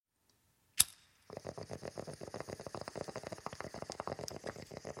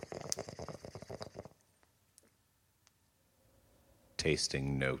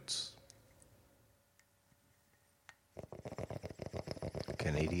Tasting Notes.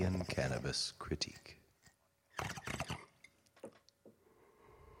 Canadian Cannabis Critique.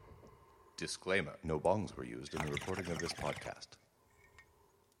 Disclaimer: no bongs were used in the recording of this podcast.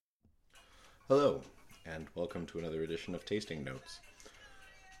 Hello, and welcome to another edition of Tasting Notes.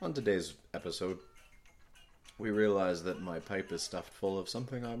 On today's episode, we realize that my pipe is stuffed full of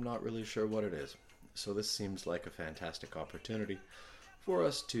something I'm not really sure what it is. So this seems like a fantastic opportunity for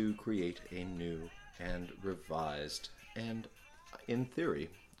us to create a new and revised and, in theory,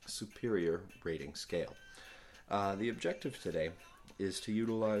 superior rating scale. The objective today is to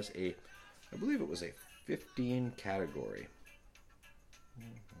utilize I believe it was a 15 category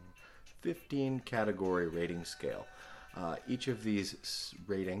rating scale. Each of these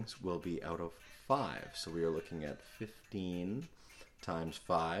ratings will be out of 5. So we are looking at 15 times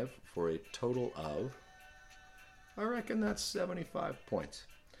 5 for a total of, I reckon that's 75 points.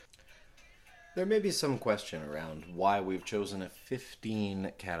 There may be some question around why we've chosen a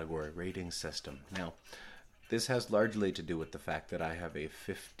 15 category rating system. Now, this has largely to do with the fact that I have a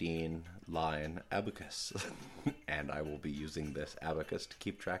 15-line abacus, and I will be using this abacus to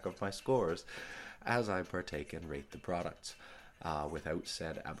keep track of my scores as I partake and rate the products. Without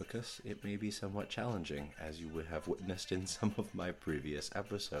said abacus, it may be somewhat challenging, as you would have witnessed in some of my previous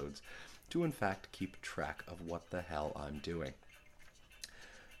episodes, to in fact keep track of what the hell I'm doing.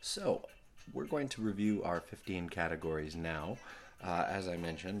 So, we're going to review our 15 categories now. As I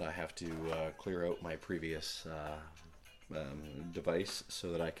mentioned, I have to clear out my previous device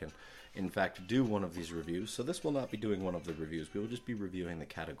so that I can, in fact, do one of these reviews. So this will not be doing one of the reviews. We will just be reviewing the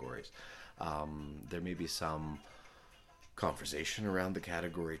categories. There may be some conversation around the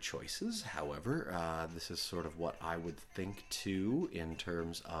category choices. However, this is sort of what I would think too in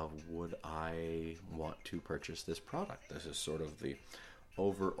terms of would I want to purchase this product. This is sort of the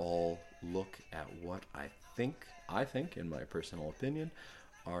overall look at what I think, in my personal opinion,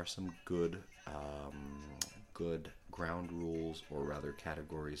 are some good ground rules, or rather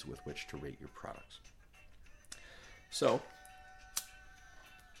categories with which to rate your products. So,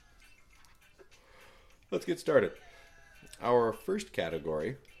 let's get started. Our first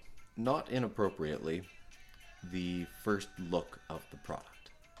category, not inappropriately, the first look of the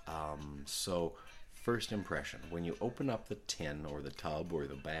product. So, first impression. When you open up the tin or the tub or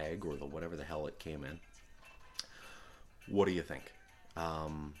the bag or the whatever the hell it came in, what do you think?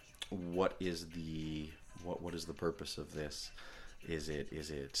 What is the purpose of this? Is it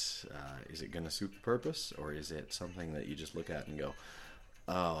going to suit the purpose, or is it something that you just look at and go,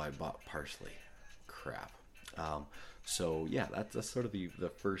 "Oh, I bought parsley, crap." So yeah, that's sort of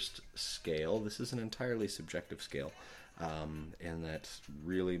the first scale. This is an entirely subjective scale, and that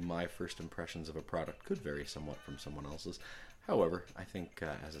really my first impressions of a product could vary somewhat from someone else's. However, I think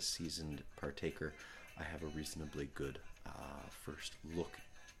as a seasoned partaker, I have a reasonably good first look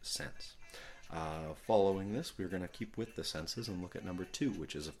sense. Following this, we're going to keep with the senses and look at number 2,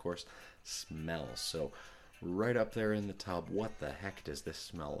 which is, of course, smell. So right up there in the tub, what the heck does this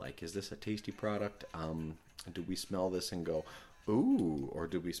smell like? Is this a tasty product? Do we smell this and go, ooh, or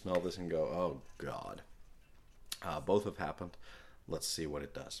do we smell this and go, oh, God? Both have happened. Let's see what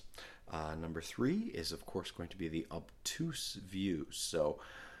it does. Number 3 is, of course, going to be the obtuse view. So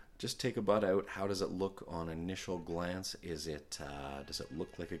just take a bud out. How does it look on initial glance? Does it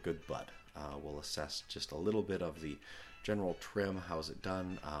look like a good bud? We'll assess just a little bit of the general trim. How's it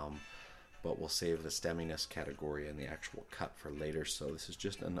done? But we'll save the stemminess category and the actual cut for later. So this is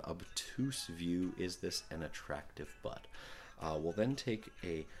just an obtuse view. Is this an attractive bud? We'll then take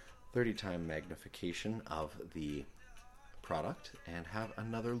a 30-time magnification of the product and have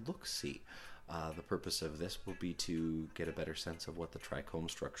another look-see. The purpose of this will be to get a better sense of what the trichome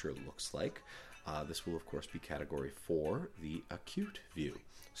structure looks like. This will, of course, be category 4, the acute view.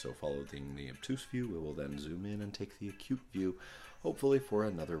 So following the obtuse view, we will then zoom in and take the acute view, hopefully for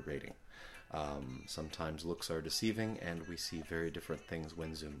another rating. Sometimes looks are deceiving, and we see very different things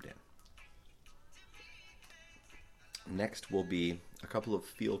when zoomed in. Next will be a couple of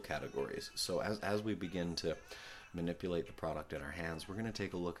feel categories. So as we begin to manipulate the product in our hands, we're going to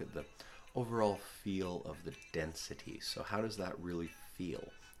take a look at the overall feel of the density. So how does that really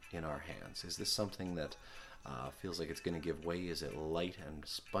feel in our hands? Is this something that feels like it's going to give way? Is it light and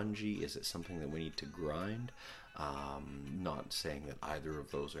spongy? Is it something that we need to grind? Not saying that either of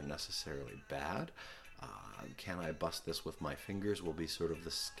those are necessarily bad. Can I bust this with my fingers will be sort of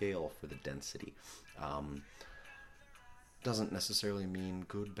the scale for the density. Doesn't necessarily mean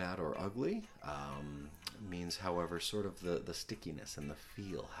good, bad, or ugly. Means, however, sort of the stickiness and the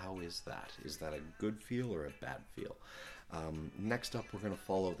feel. How is that? Is that a good feel or a bad feel? Next up, we're going to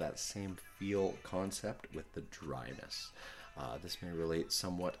follow that same feel concept with the dryness. This may relate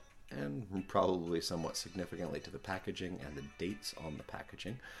somewhat and probably somewhat significantly to the packaging and the dates on the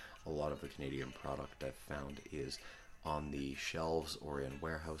packaging. A lot of the Canadian product I've found is on the shelves or in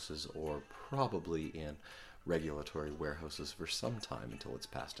warehouses or probably in regulatory warehouses for some time until it's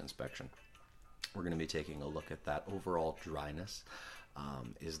passed inspection. We're going to be taking a look at that overall dryness.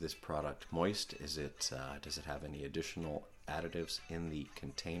 Is this product moist? Does it have any additional additives in the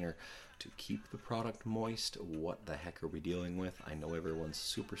container to keep the product moist? What the heck are we dealing with? I know everyone's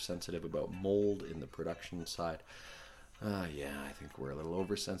super sensitive about mold in the production side. Yeah, I think we're a little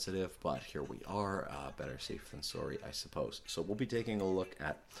oversensitive, but here we are. Better safe than sorry, I suppose. So we'll be taking a look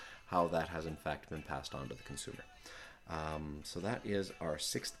at how that has in fact been passed on to the consumer. So that is our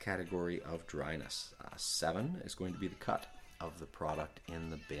sixth category of dryness. 7 is going to be the cut of the product in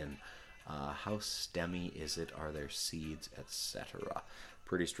the bin. How stemmy is it? Are there seeds, etc.?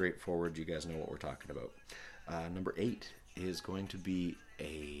 Pretty straightforward. You guys know what we're talking about. Number 8 is going to be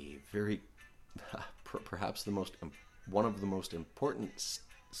a very, perhaps one of the most important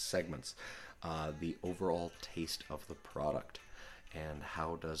segments, the overall taste of the product. And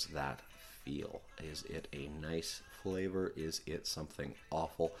how does that feel? Is it a nice flavor? Is it something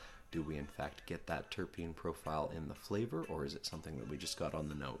awful? Do we in fact get that terpene profile in the flavor, or is it something that we just got on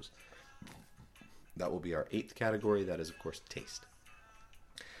the nose? That will be our 8th category. That is, of course, taste.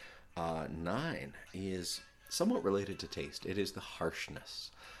 9 is somewhat related to taste. It is the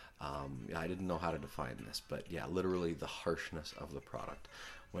harshness. I didn't know how to define this, but yeah, literally the harshness of the product.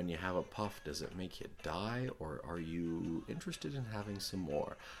 When you have a puff, does it make you die, or are you interested in having some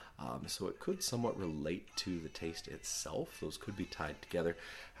more? So it could somewhat relate to the taste itself. Those could be tied together.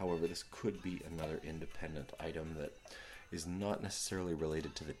 However, this could be another independent item that is not necessarily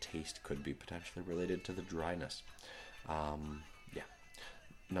related to the taste, could be potentially related to the dryness. Yeah.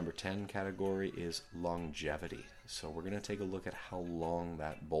 Number 10 category is longevity. So we're going to take a look at how long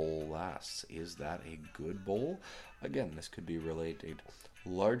that bowl lasts. Is that a good bowl? Again, this could be related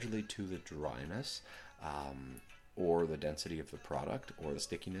largely to the dryness, or the density of the product, or the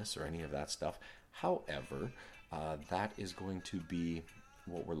stickiness, or any of that stuff. However, that is going to be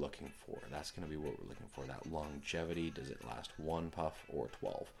what we're looking for. That's going to be what we're looking for. That longevity. Does it last 1 puff or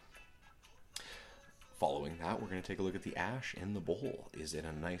 12? Following that, we're going to take a look at the ash in the bowl. Is it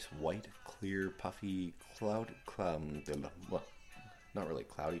a nice white, clear, puffy, well, not really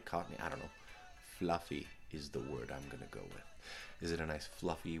cloudy, cottony, I don't know. Fluffy is the word I'm going to go with. Is it a nice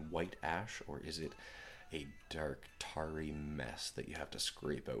fluffy white ash, or is it a dark, tarry mess that you have to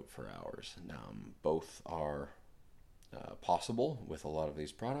scrape out for hours? Both are possible with a lot of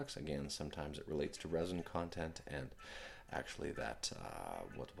these products. Again, sometimes it relates to resin content and actually that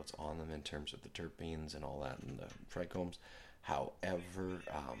what's on them in terms of the terpenes and all that and the trichomes. However,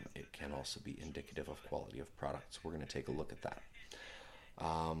 it can also be indicative of quality of products. We're going to take a look at that.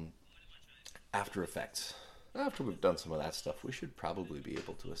 After effects. After we've done some of that stuff, we should probably be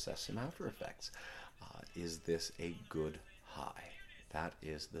able to assess some after effects. Is this a good high? That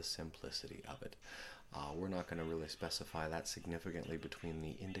is the simplicity of it. We're not going to really specify that significantly between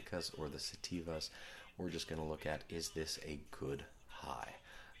the indicas or the sativas. We're just going to look at, is this a good high?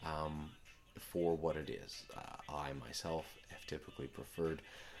 For what it is. I myself have typically preferred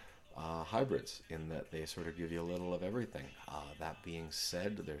hybrids in that they sort of give you a little of everything. That being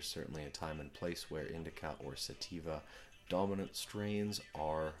said, there's certainly a time and place where indica or sativa dominant strains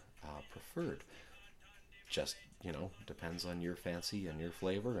are preferred. Just, depends on your fancy and your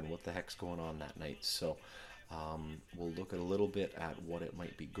flavor and what the heck's going on that night. So we'll look at a little bit at what it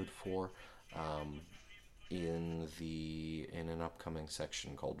might be good for in an upcoming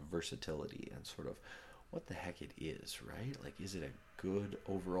section called versatility, and sort of what the heck it is, right? Like, is it a good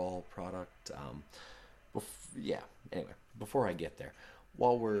overall product? Anyway, before I get there,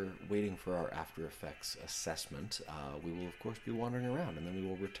 while we're waiting for our After Effects assessment, we will of course be wandering around, and then we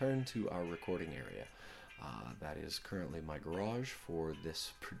will return to our recording area. That is currently my garage for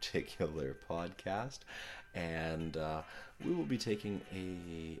this particular podcast, and we will be taking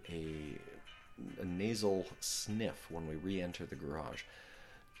a nasal sniff when we re-enter the garage.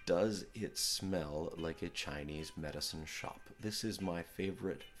 Does it smell like a Chinese medicine shop? This is my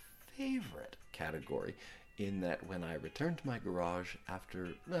favorite category, in that when I return to my garage after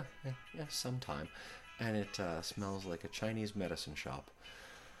some time, and it smells like a Chinese medicine shop,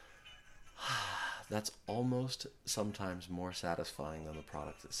 that's almost sometimes more satisfying than the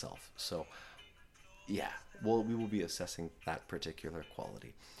product itself. So, yeah, we will be assessing that particular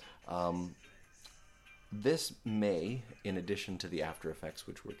quality. This may, in addition to the after effects,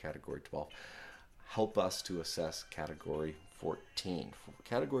 which were category 12, help us to assess category 14.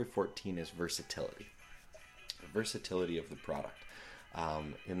 Category 14 is versatility. The versatility of the product.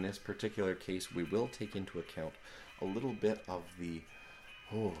 In this particular case, we will take into account a little bit of the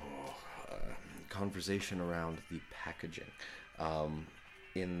conversation around the packaging,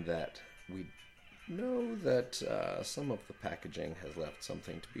 in that we know that some of the packaging has left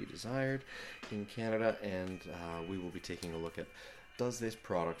something to be desired in Canada, and we will be taking a look at, does this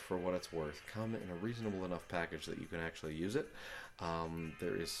product, for what it's worth, come in a reasonable enough package that you can actually use it?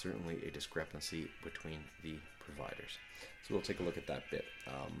 There is certainly a discrepancy between the providers. So we'll take a look at that bit.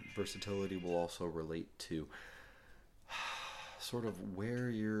 Versatility will also relate to sort of where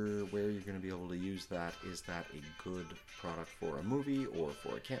you're going to be able to use that. Is that a good product for a movie, or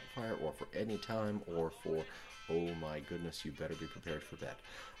for a campfire, or for any time, or for, oh my goodness, you better be prepared for bed.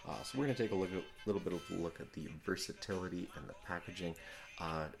 So we're going to take a little bit of a look at the versatility and the packaging.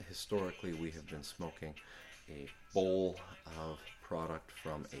 Historically, we have been smoking a bowl of product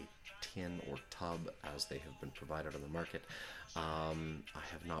from a tin or tub as they have been provided on the market. I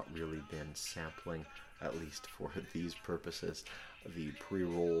have not really been sampling, at least for these purposes, the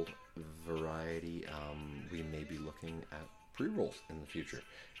pre-rolled variety. We may be looking at pre-rolls in the future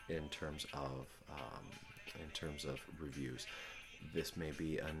in terms of reviews. This may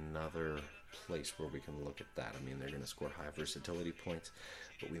be another place where we can look at that. I mean, they're going to score high versatility points,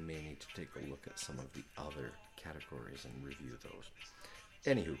 but we may need to take a look at some of the other categories and review those.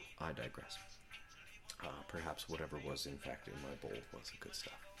 Anywho, I digress. Perhaps whatever was in fact in my bowl was good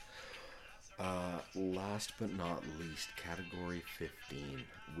stuff. Last but not least, category 15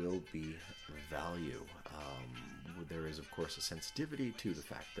 will be value. There is, of course, a sensitivity to the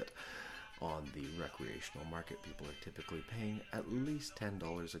fact that on the recreational market, people are typically paying at least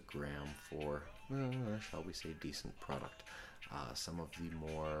 $10 a gram for, shall we say, decent product. Some of the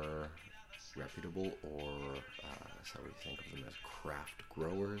more reputable, or shall we think of them as craft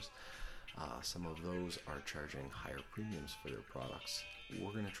growers, some of those are charging higher premiums for their products.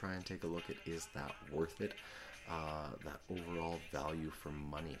 We're going to try and take a look at, is that worth it? That overall value for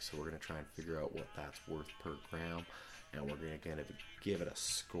money. So we're going to try and figure out what that's worth per gram, and we're going to give it a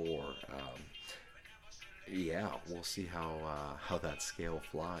score. We'll see how that scale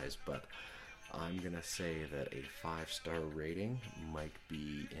flies, but I'm going to say that a 5-star rating might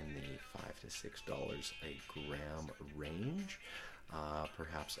be in the $5 to $6 a gram range,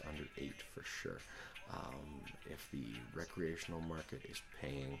 perhaps under 8 for sure. If the recreational market is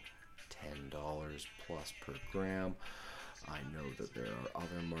paying $10 plus per gram, I know that there are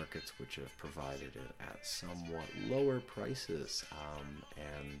other markets which have provided it at somewhat lower prices,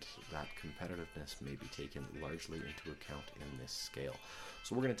 and that competitiveness may be taken largely into account in this scale.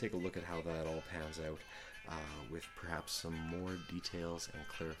 So we're going to take a look at how that all pans out, with perhaps some more details and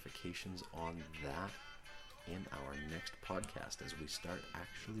clarifications on that in our next podcast, as we start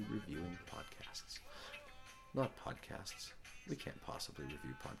actually reviewing podcasts. Not podcasts. We can't possibly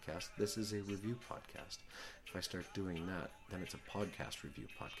review podcasts. This is a review podcast. If I start doing that, then it's a podcast review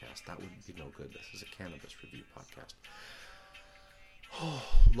podcast. That would be no good. This is a cannabis review podcast. Oh,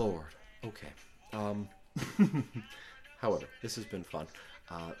 Lord. Okay. However, this has been fun.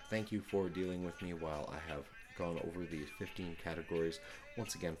 Thank you for dealing with me while I have gone over these 15 categories.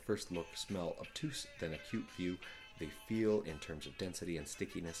 Once again, first look, smell, obtuse, then acute view, the feel in terms of density and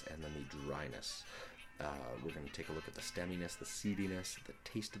stickiness, and then the dryness. We're going to take a look at the stemminess, the seediness, the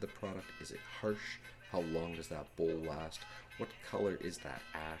taste of the product. Is it harsh? How long does that bowl last? What color is that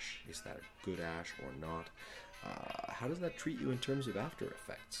ash? Is that a good ash or not? How does that treat you in terms of after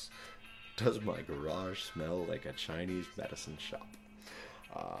effects? Does my garage smell like a Chinese medicine shop?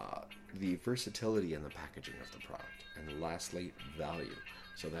 The versatility in the packaging of the product. And lastly, value.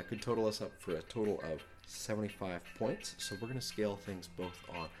 So that could total us up for a total of 75 points. So we're going to scale things both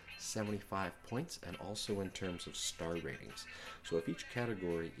on 75 points and also in terms of star ratings. So if each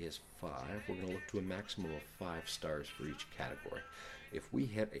category is 5, we're going to look to a maximum of 5 stars for each category. If we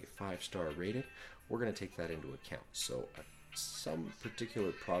hit a 5-star rating, we're going to take that into account. So some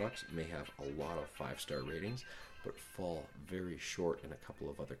particular products may have a lot of 5-star ratings, but fall very short in a couple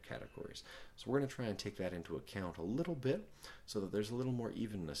of other categories. So we're going to try and take that into account a little bit so that there's a little more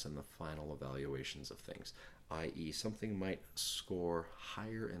evenness in the final evaluations of things, i.e. something might score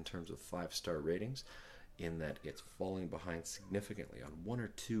higher in terms of 5-star ratings in that it's falling behind significantly on 1 or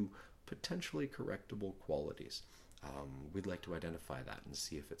 2 potentially correctable qualities. We'd like to identify that and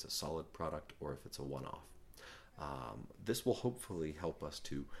see if it's a solid product or if it's a one-off. This will hopefully help us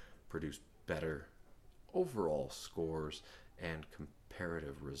to produce better overall scores and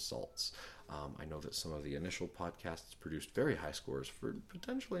comparative results. I know that some of the initial podcasts produced very high scores for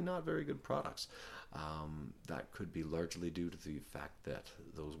potentially not very good products. That could be largely due to the fact that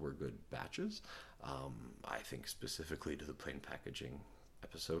those were good batches. I think specifically to the plain packaging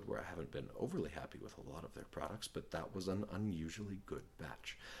episode, where I haven't been overly happy with a lot of their products, but that was an unusually good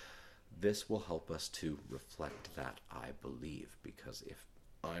batch. This will help us to reflect that, I believe, because if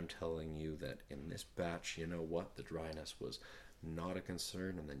I'm telling you that in this batch, you know what, the dryness was not a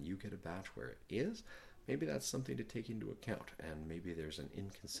concern, and then you get a batch where it is, maybe that's something to take into account. And maybe there's an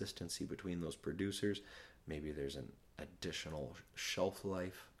inconsistency between those producers. Maybe there's an additional shelf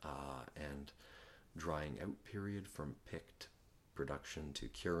life and drying out period from picked production to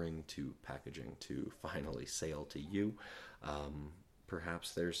curing to packaging to finally sale to you.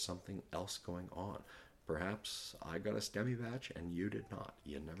 Perhaps there's something else going on. Perhaps I got a STEMI batch and you did not.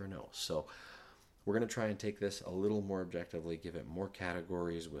 You never know. So we're going to try and take this a little more objectively, give it more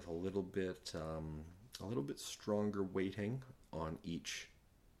categories with a little bit stronger weighting on each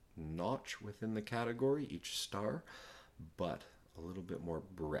notch within the category, each star, but a little bit more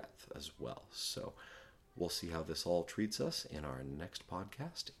breadth as well. So we'll see how this all treats us in our next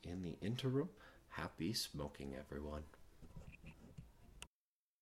podcast. In the interim, happy smoking, everyone.